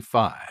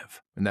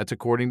 2025. And that's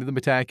according to the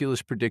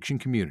Metaculus prediction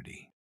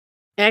community.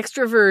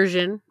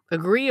 Extroversion,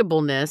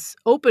 agreeableness,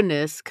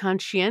 openness,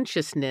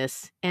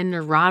 conscientiousness, and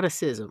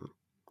neuroticism.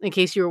 In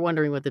case you were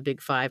wondering what the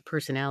big 5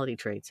 personality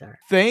traits are.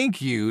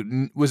 Thank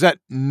you. Was that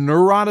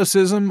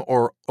neuroticism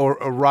or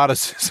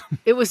eroticism?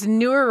 It was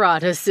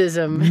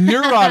neuroticism.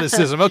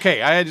 Neuroticism.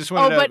 Okay, I just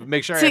wanted to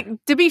make sure.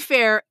 To be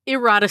fair,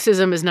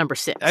 eroticism is number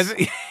 6.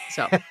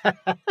 So.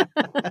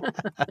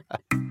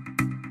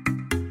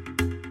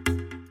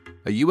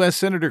 A U.S.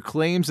 senator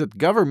claims that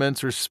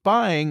governments are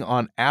spying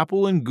on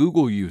Apple and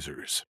Google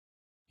users.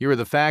 Here are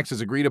the facts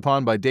as agreed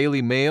upon by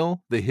Daily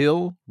Mail, The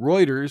Hill,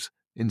 Reuters,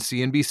 and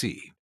CNBC.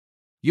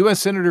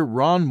 U.S. Senator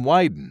Ron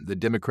Wyden, the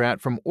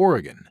Democrat from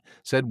Oregon,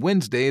 said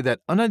Wednesday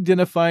that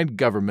unidentified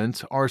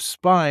governments are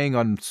spying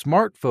on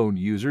smartphone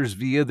users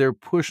via their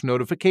push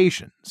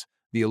notifications,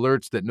 the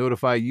alerts that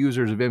notify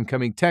users of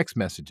incoming text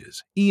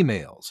messages,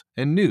 emails,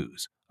 and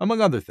news, among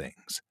other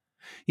things.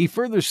 He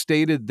further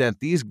stated that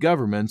these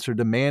governments are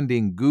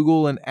demanding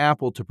Google and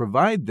Apple to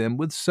provide them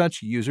with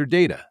such user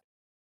data.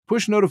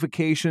 Push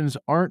notifications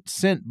aren't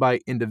sent by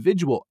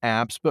individual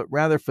apps, but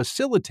rather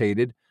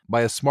facilitated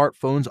by a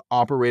smartphone's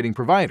operating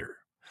provider.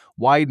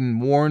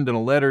 Wyden warned in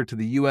a letter to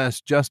the U.S.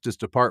 Justice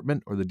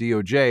Department, or the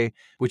DOJ,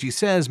 which he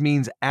says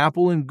means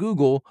Apple and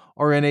Google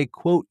are in a,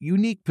 quote,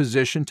 unique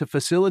position to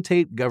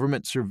facilitate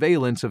government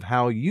surveillance of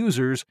how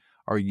users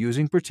are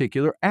using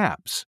particular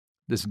apps.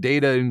 This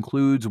data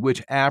includes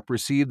which app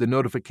received the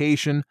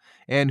notification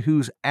and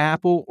whose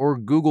Apple or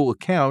Google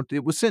account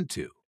it was sent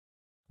to.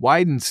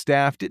 Wyden's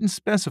staff didn't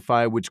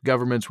specify which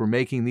governments were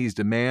making these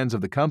demands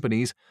of the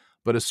companies,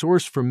 but a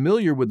source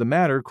familiar with the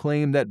matter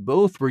claimed that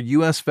both were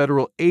U.S.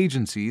 federal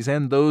agencies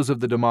and those of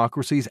the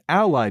democracies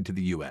allied to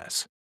the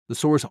U.S. The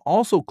source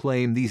also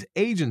claimed these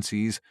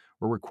agencies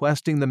were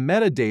requesting the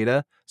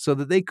metadata so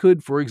that they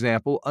could, for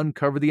example,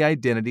 uncover the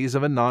identities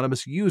of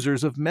anonymous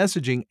users of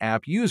messaging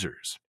app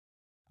users.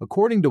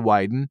 According to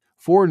Wyden,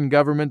 foreign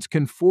governments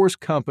can force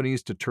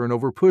companies to turn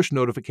over push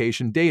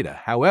notification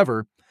data.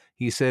 However,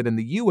 he said in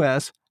the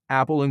U.S.,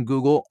 Apple and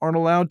Google aren't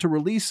allowed to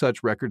release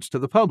such records to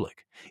the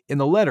public. In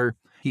the letter,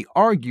 he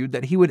argued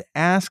that he would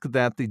ask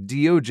that the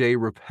DOJ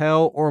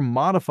repel or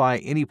modify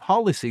any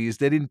policies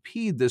that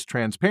impede this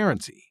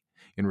transparency.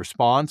 In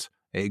response,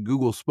 a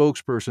Google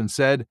spokesperson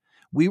said,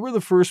 "We were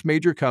the first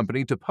major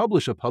company to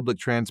publish a public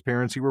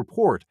transparency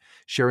report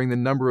sharing the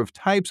number of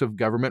types of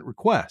government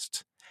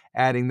requests,"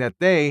 adding that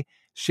they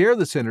share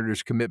the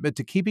senator's commitment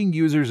to keeping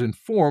users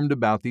informed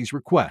about these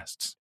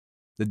requests.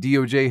 The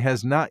DOJ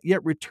has not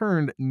yet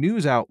returned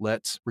news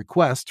outlets'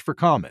 requests for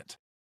comment.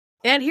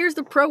 And here's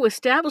the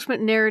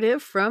pro-establishment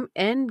narrative from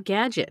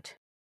Engadget.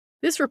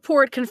 This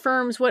report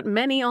confirms what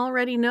many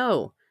already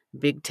know.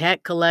 Big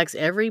Tech collects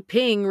every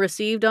ping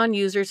received on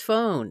users'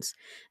 phones.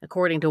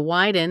 According to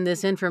Wyden,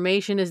 this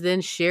information is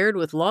then shared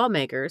with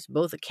lawmakers,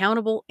 both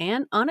accountable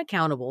and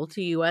unaccountable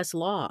to U.S.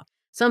 law,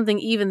 something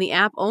even the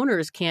app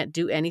owners can't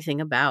do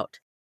anything about.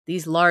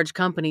 These large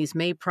companies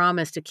may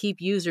promise to keep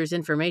users'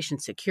 information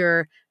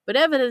secure, but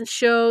evidence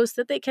shows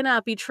that they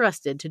cannot be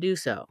trusted to do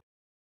so.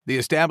 The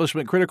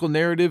establishment critical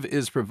narrative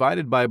is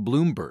provided by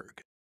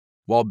Bloomberg.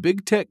 While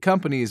big tech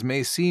companies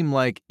may seem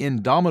like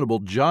indomitable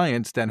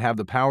giants that have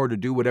the power to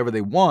do whatever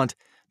they want,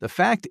 the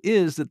fact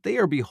is that they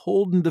are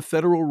beholden to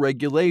federal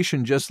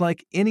regulation just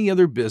like any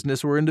other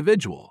business or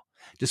individual.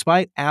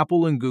 Despite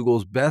Apple and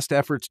Google's best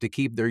efforts to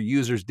keep their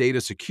users'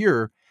 data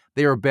secure,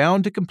 they are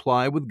bound to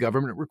comply with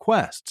government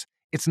requests.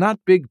 It's not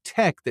big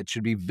tech that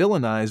should be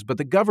villainized, but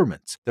the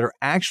governments that are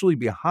actually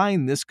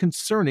behind this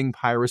concerning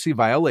piracy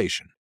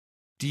violation.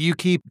 Do you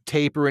keep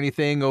tape or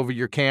anything over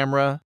your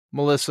camera,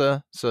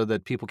 Melissa, so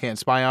that people can't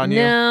spy on you?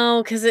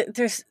 No, because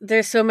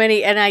there's so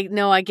many, and I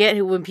know I get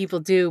it when people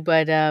do,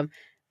 but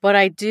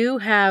I do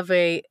have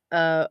a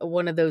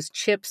one of those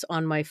chips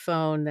on my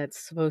phone that's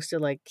supposed to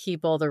like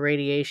keep all the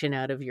radiation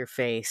out of your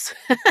face.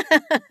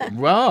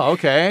 Well,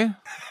 okay.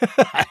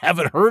 I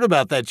haven't heard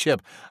about that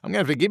chip. I'm gonna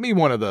have to give me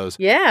one of those.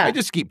 Yeah. I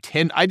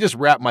just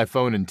wrap my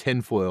phone in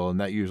tinfoil, and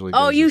that usually does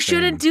Oh, you the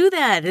shouldn't same. do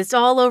that. It's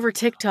all over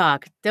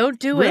TikTok. Don't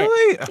do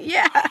Really? it.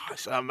 Yeah,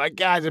 Oh my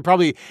gosh, it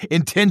probably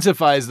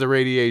intensifies the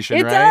radiation,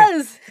 it right?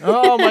 does.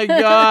 Oh my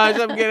gosh,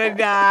 I'm gonna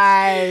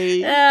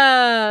die.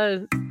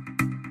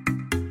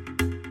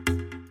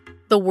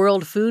 The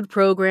World Food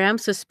Program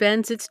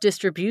suspends its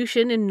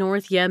distribution in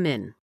North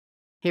Yemen.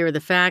 Here are the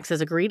facts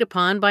as agreed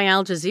upon by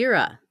Al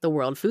Jazeera, the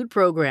World Food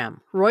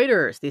Program,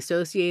 Reuters, the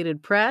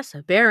Associated Press,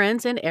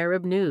 Barron's, and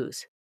Arab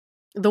News.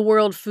 The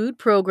World Food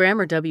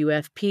Program, or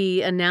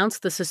WFP,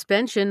 announced the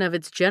suspension of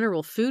its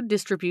general food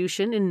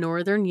distribution in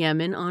northern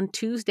Yemen on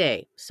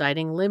Tuesday,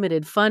 citing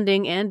limited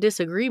funding and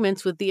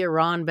disagreements with the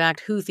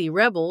Iran-backed Houthi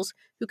rebels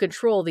who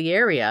control the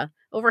area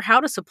over how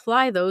to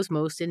supply those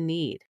most in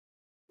need.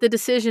 The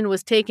decision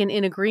was taken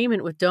in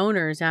agreement with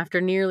donors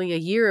after nearly a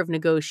year of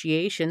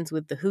negotiations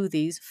with the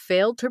Houthis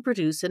failed to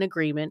produce an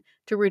agreement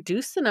to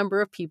reduce the number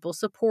of people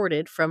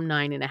supported from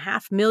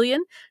 9.5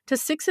 million to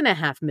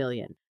 6.5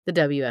 million, the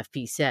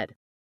WFP said.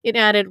 It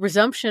added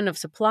resumption of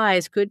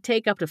supplies could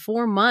take up to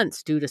 4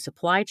 months due to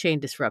supply chain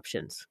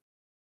disruptions.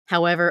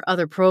 However,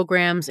 other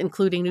programs,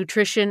 including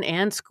nutrition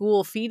and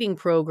school feeding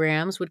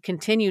programs, would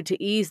continue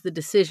to ease the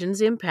decision's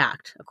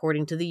impact,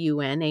 according to the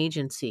UN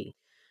agency.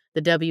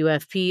 The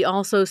WFP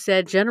also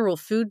said general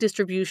food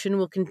distribution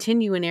will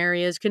continue in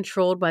areas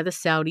controlled by the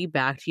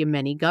Saudi-backed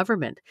Yemeni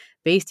government,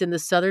 based in the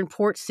southern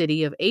port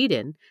city of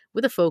Aden,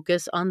 with a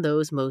focus on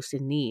those most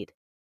in need.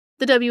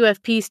 The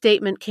WFP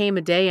statement came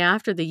a day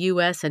after the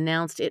U.S.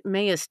 announced it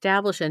may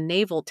establish a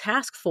naval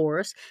task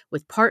force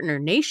with partner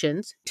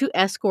nations to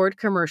escort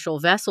commercial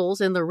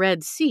vessels in the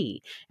Red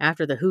Sea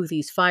after the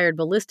Houthis fired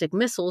ballistic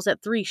missiles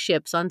at 3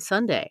 ships on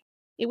Sunday.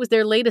 It was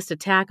their latest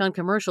attack on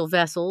commercial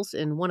vessels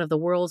in one of the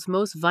world's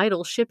most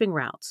vital shipping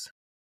routes.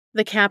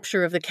 The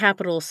capture of the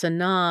capital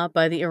Sana'a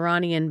by the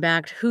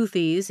Iranian-backed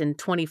Houthis in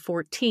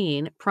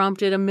 2014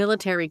 prompted a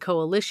military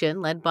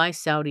coalition led by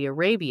Saudi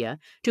Arabia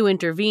to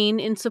intervene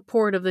in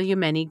support of the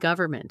Yemeni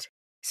government.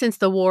 Since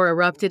the war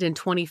erupted in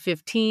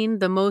 2015,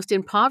 the most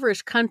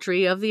impoverished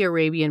country of the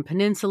Arabian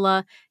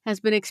Peninsula has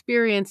been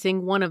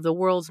experiencing one of the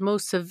world's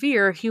most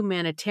severe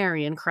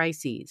humanitarian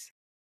crises.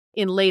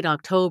 In late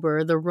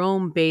October, the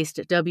Rome-based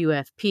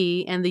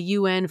WFP and the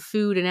UN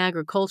Food and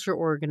Agriculture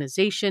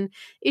Organization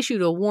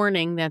issued a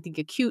warning that the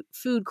acute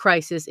food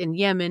crisis in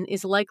Yemen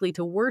is likely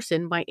to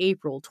worsen by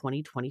April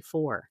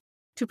 2024.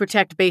 To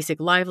protect basic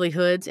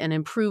livelihoods and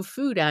improve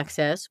food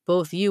access,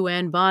 both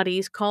UN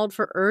bodies called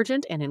for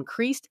urgent and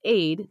increased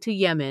aid to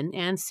Yemen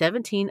and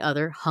 17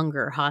 other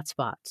hunger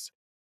hotspots.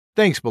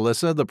 Thanks,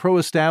 Melissa. The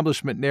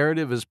pro-establishment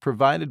narrative is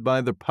provided by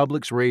the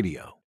Public's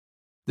Radio.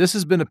 This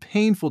has been a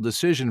painful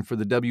decision for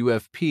the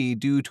WFP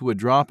due to a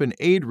drop in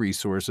aid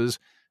resources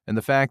and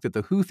the fact that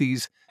the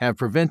Houthis have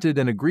prevented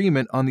an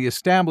agreement on the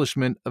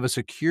establishment of a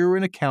secure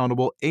and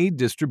accountable aid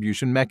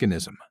distribution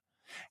mechanism.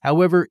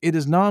 However, it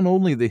is not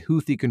only the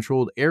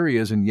Houthi-controlled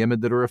areas in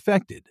Yemen that are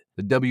affected.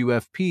 The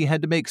WFP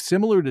had to make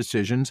similar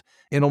decisions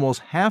in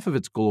almost half of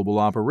its global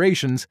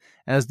operations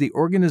as the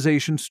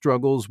organization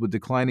struggles with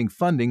declining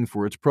funding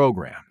for its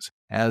programs,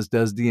 as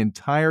does the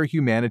entire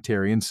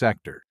humanitarian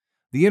sector.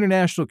 The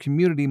international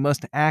community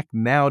must act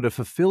now to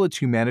fulfill its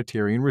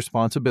humanitarian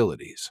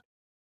responsibilities.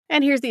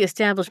 And here's the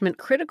establishment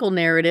critical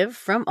narrative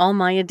from Al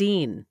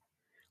Mayadeen.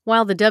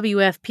 While the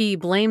WFP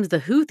blames the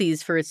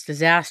Houthis for its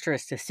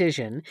disastrous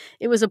decision,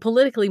 it was a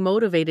politically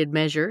motivated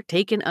measure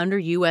taken under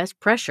U.S.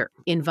 pressure,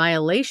 in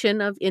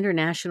violation of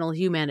international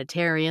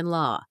humanitarian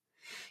law.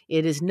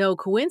 It is no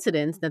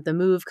coincidence that the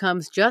move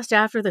comes just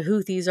after the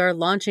Houthis are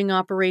launching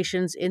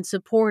operations in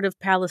support of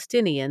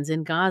Palestinians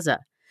in Gaza,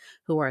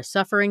 who are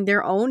suffering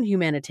their own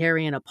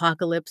humanitarian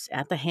apocalypse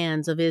at the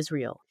hands of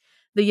Israel.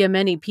 The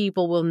Yemeni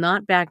people will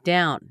not back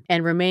down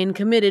and remain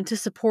committed to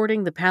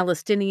supporting the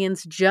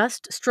Palestinians'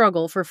 just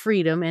struggle for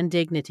freedom and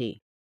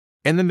dignity.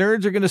 And the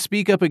nerds are going to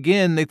speak up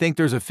again. They think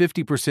there's a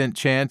 50%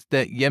 chance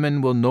that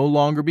Yemen will no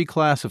longer be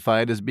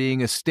classified as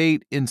being a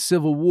state in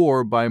civil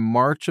war by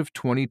March of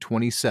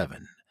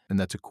 2027. And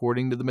that's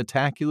according to the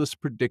Metaculus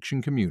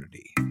prediction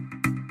community.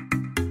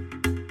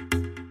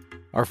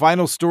 Our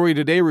final story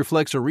today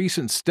reflects a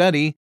recent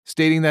study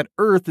stating that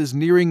Earth is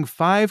nearing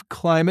 5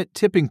 climate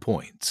tipping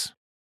points.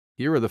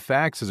 Here are the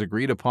facts as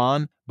agreed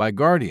upon by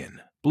Guardian,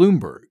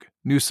 Bloomberg,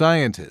 New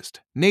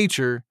Scientist,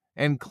 Nature,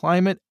 and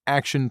Climate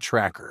Action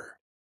Tracker.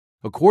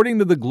 According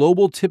to the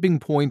Global Tipping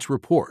Points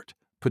report,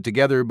 put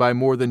together by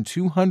more than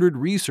 200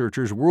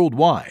 researchers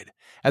worldwide,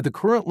 at the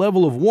current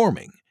level of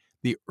warming,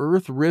 the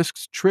Earth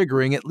risks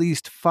triggering at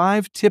least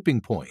 5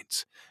 tipping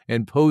points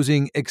and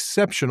posing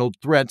exceptional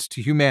threats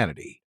to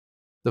humanity.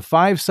 The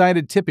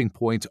 5-sided tipping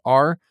points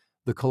are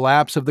the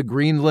collapse of the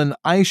Greenland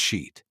ice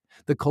sheet,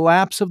 the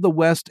collapse of the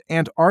West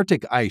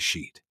Antarctic ice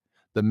sheet,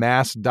 the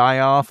mass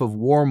die-off of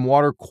warm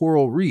water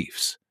coral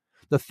reefs,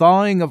 the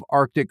thawing of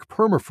Arctic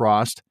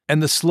permafrost,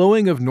 and the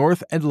slowing of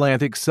North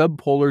Atlantic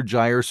subpolar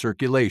gyre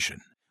circulation.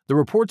 The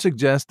report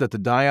suggests that the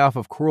die-off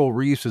of coral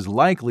reefs is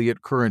likely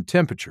at current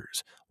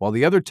temperatures, while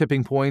the other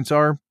tipping points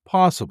are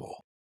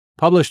possible.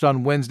 Published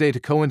on Wednesday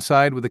to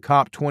coincide with the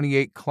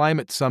COP28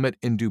 climate summit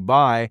in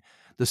Dubai,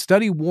 the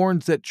study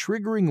warns that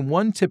triggering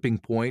one tipping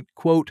point,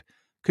 quote,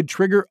 could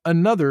trigger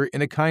another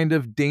in a kind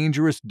of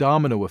dangerous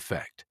domino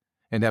effect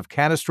and have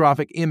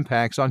catastrophic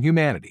impacts on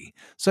humanity,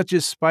 such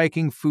as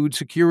spiking food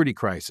security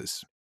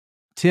crisis.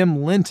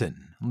 Tim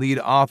Linton, lead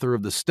author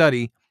of the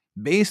study,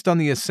 based on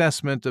the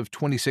assessment of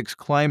 26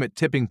 climate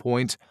tipping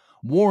points,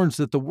 warns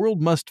that the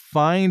world must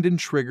find and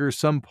trigger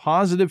some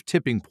positive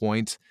tipping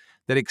points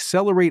that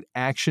accelerate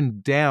action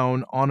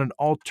down on an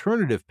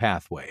alternative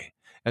pathway,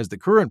 as the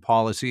current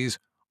policies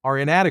are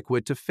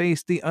inadequate to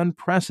face the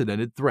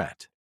unprecedented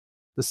threat.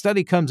 The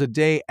study comes a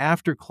day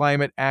after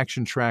Climate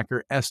Action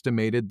Tracker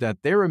estimated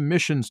that their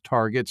emissions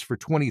targets for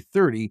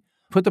 2030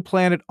 put the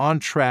planet on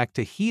track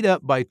to heat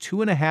up by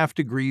 2.5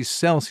 degrees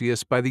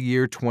Celsius by the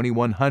year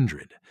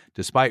 2100,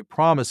 despite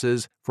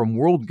promises from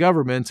world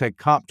governments at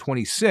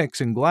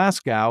COP26 in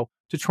Glasgow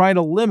to try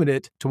to limit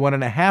it to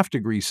 1.5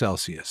 degrees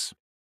Celsius.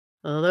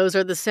 Well, those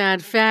are the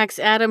sad facts,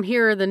 Adam.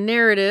 Here are the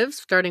narratives,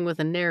 starting with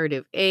a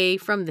narrative A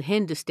from the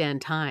Hindustan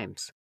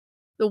Times.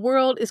 The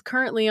world is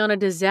currently on a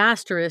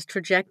disastrous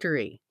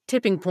trajectory.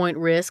 Tipping point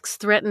risks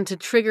threaten to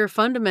trigger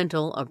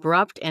fundamental,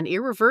 abrupt, and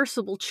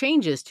irreversible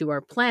changes to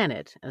our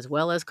planet, as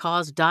well as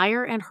cause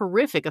dire and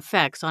horrific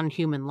effects on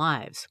human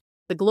lives.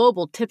 The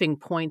Global Tipping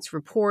Points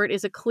report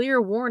is a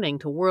clear warning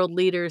to world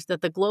leaders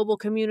that the global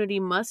community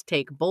must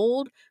take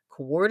bold,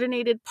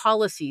 coordinated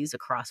policies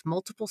across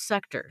multiple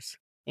sectors,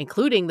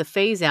 including the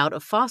phase-out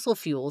of fossil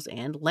fuels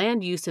and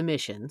land use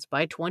emissions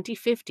by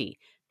 2050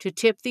 to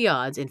tip the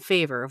odds in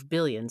favor of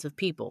billions of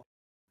people.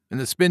 And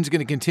the spin's going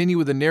to continue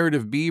with a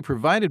narrative B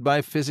provided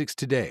by Physics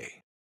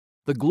Today.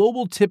 The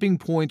Global Tipping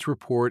Points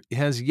report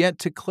has yet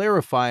to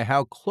clarify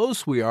how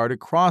close we are to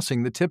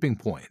crossing the tipping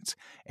points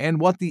and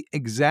what the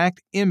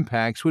exact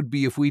impacts would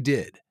be if we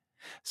did.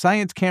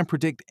 Science can't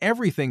predict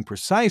everything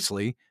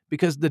precisely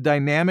because the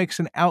dynamics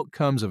and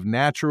outcomes of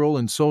natural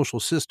and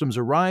social systems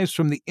arise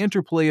from the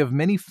interplay of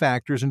many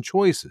factors and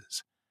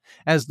choices.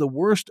 As the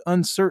worst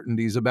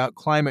uncertainties about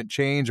climate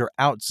change are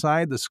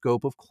outside the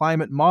scope of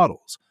climate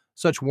models,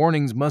 such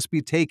warnings must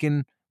be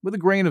taken with a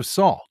grain of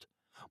salt.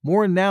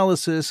 More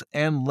analysis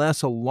and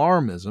less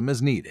alarmism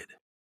is needed.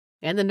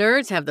 And the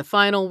nerds have the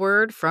final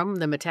word from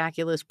the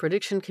Metaculus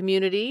prediction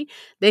community.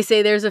 They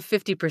say there's a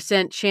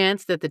 50%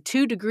 chance that the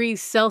 2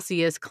 degrees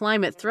Celsius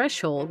climate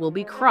threshold will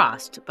be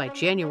crossed by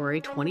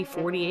January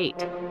 2048.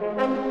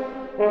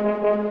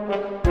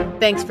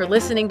 Thanks for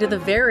listening to the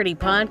Verity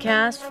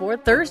Podcast for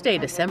Thursday,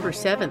 December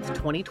 7th,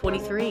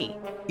 2023.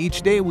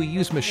 Each day we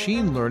use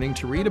machine learning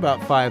to read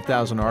about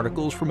 5,000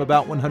 articles from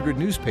about 100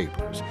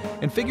 newspapers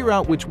and figure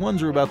out which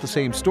ones are about the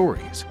same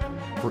stories.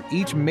 For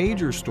each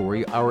major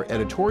story, our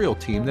editorial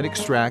team then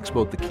extracts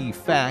both the key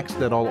facts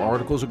that all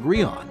articles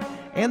agree on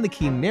and the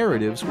key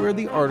narratives where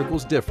the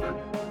articles differ.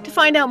 To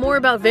find out more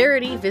about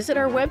Verity, visit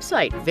our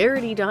website,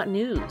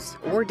 verity.news,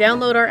 or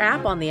download our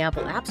app on the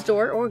Apple App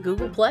Store or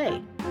Google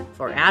Play.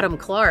 For Adam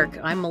Clark,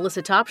 I'm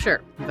Melissa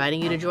Topshire,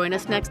 inviting you to join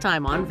us next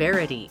time on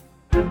Verity.